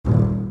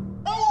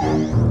No,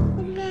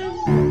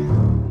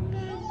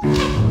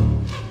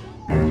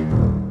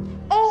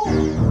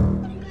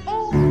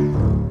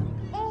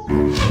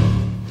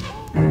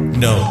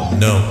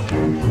 no,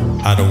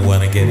 I don't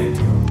wanna get it.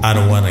 I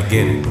don't wanna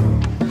get it.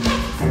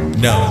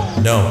 No,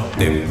 no,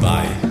 they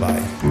bye.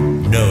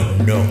 No,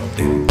 no,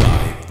 they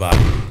bye.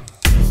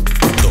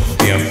 Don't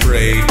be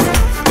afraid,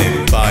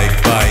 they bye.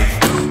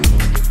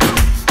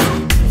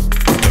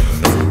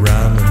 Turn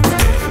around and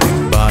tell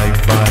them bye.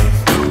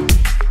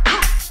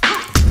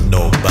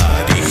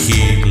 Nobody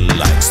here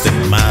likes the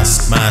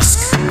mask.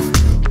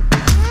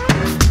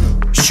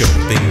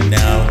 Shopping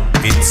now,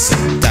 it's a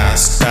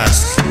task.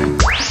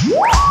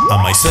 I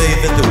might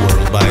save the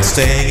world by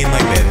staying in my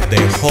bed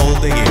the whole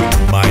day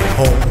in my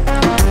home.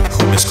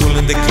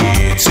 Homeschooling the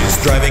kids is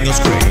driving us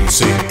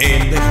crazy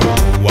in the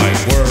whole wide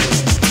world.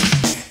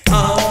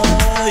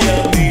 I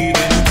am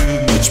eating too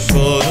much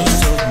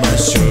buttons of my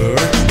shirt,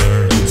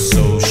 learning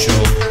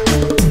social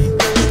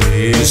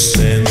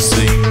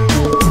distancing.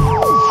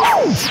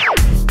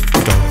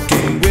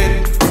 Talking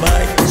with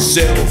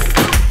myself,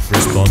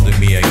 responding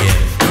me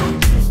again.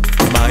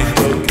 My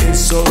dog is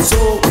so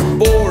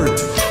bored.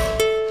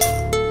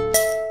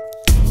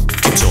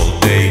 It's all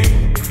day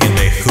in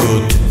the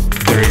hood,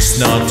 there is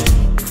not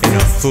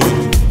enough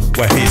food.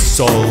 Why he's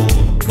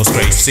almost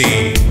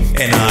crazy,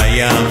 and I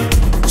am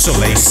so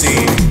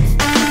lazy.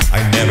 I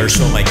never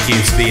saw my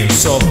kids being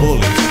so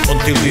bullied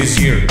until this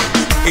year.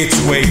 It's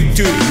way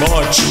too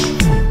much.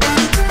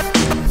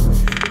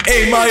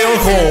 In my own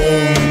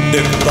home,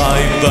 the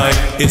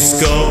vibe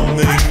is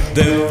coming.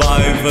 The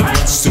vibe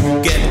wants to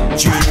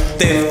get you.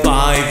 The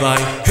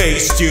vibe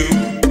hates you.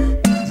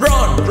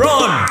 Run!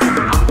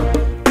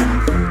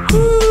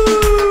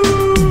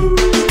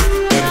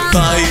 The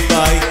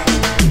vibe,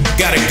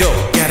 gotta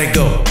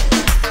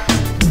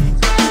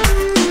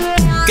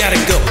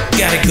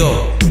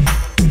go.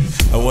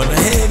 I wanna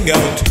hang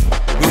out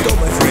with all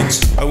my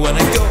friends. I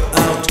wanna go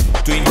out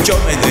to enjoy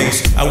my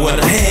days. I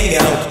wanna hang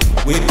out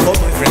with all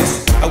my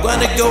friends. I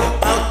wanna go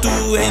out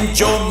to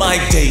enjoy my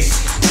days.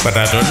 But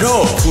I don't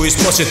know who is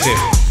positive,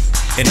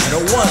 and I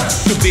don't want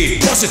to be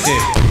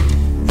positive.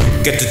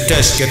 Get the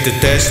test.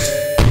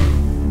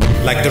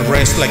 Like the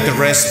rest.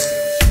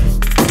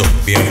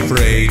 Don't be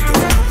afraid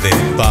of the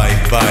bye.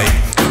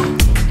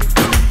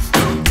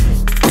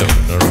 Turn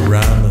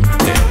around and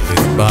tell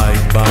it bye.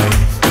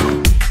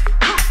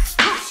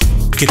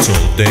 Kids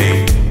all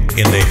day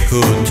in the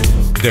hood,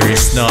 there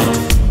is not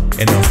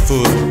enough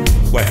food.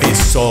 Why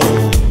he's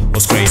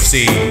almost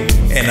crazy,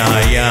 and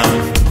I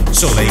am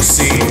so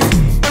lazy.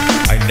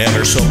 I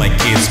never saw my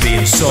kids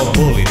being so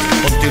bullied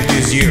until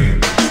this year.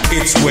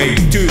 It's way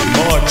too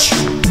much.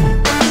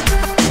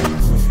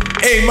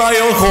 In my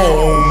own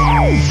home,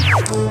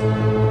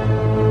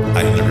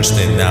 I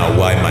understand now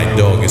why my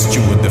dog is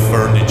chewing the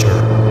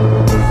furniture.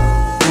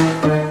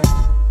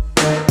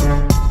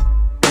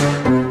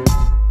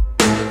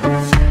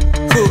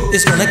 Who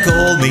is gonna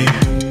call me?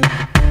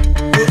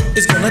 Who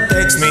is gonna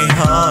text me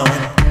home?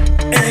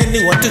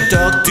 Anyone to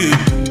talk to?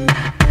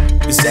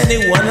 Is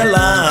anyone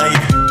alive?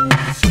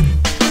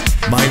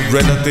 My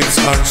relatives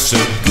are so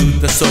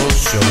good at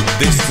social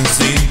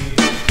distancing.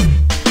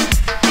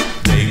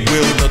 They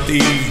will not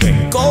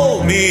even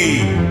call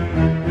me.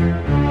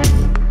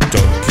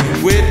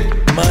 Talking with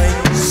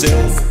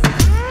myself,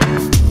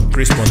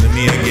 responding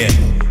me again.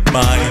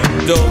 My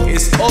dog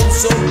is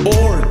also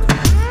bored.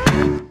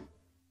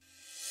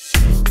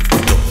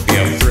 Don't be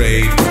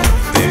afraid,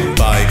 they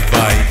bye.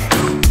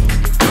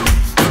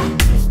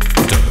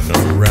 Turn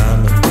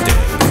around and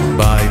tell them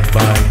bye.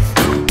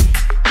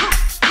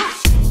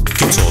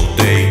 Kids all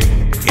day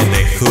in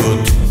the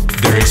hood,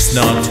 there is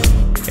not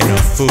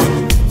enough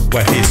food.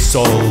 Why he's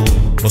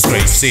almost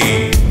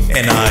crazy,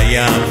 and I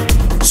am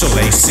so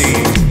lazy.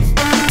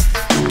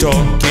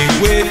 Talking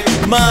with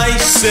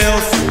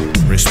myself,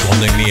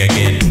 responding me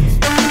again.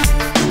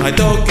 My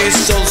dog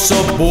is also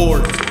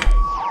bored.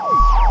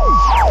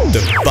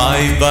 The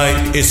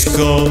vibe is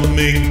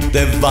coming.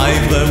 The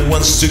vibe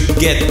wants to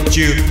get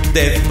you.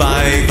 The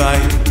vibe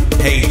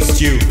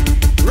hates you.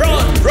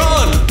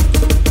 Run!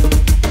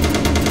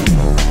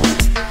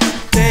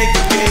 Take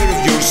care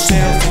of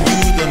yourself and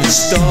you don't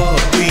stop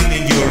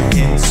cleaning your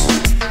hands.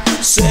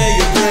 Say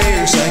your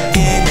prayers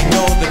again and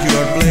know that you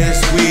are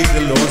blessed with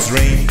the Lord's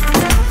rain.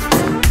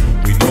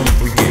 We don't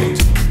forget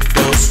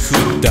those who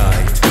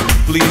died.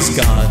 Please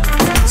God,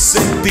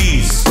 send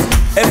peace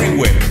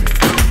everywhere.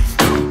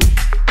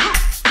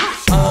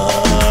 I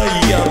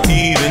am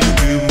eating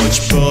too much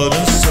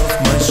buttons of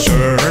my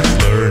shirt,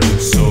 learning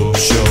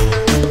social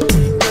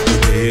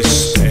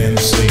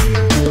distancing.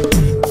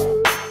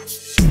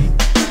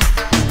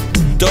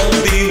 Don't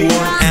be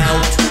worn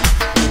out.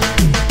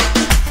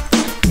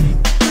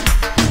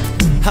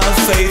 Have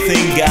faith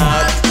in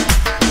God.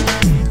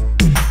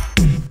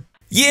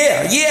 Yeah.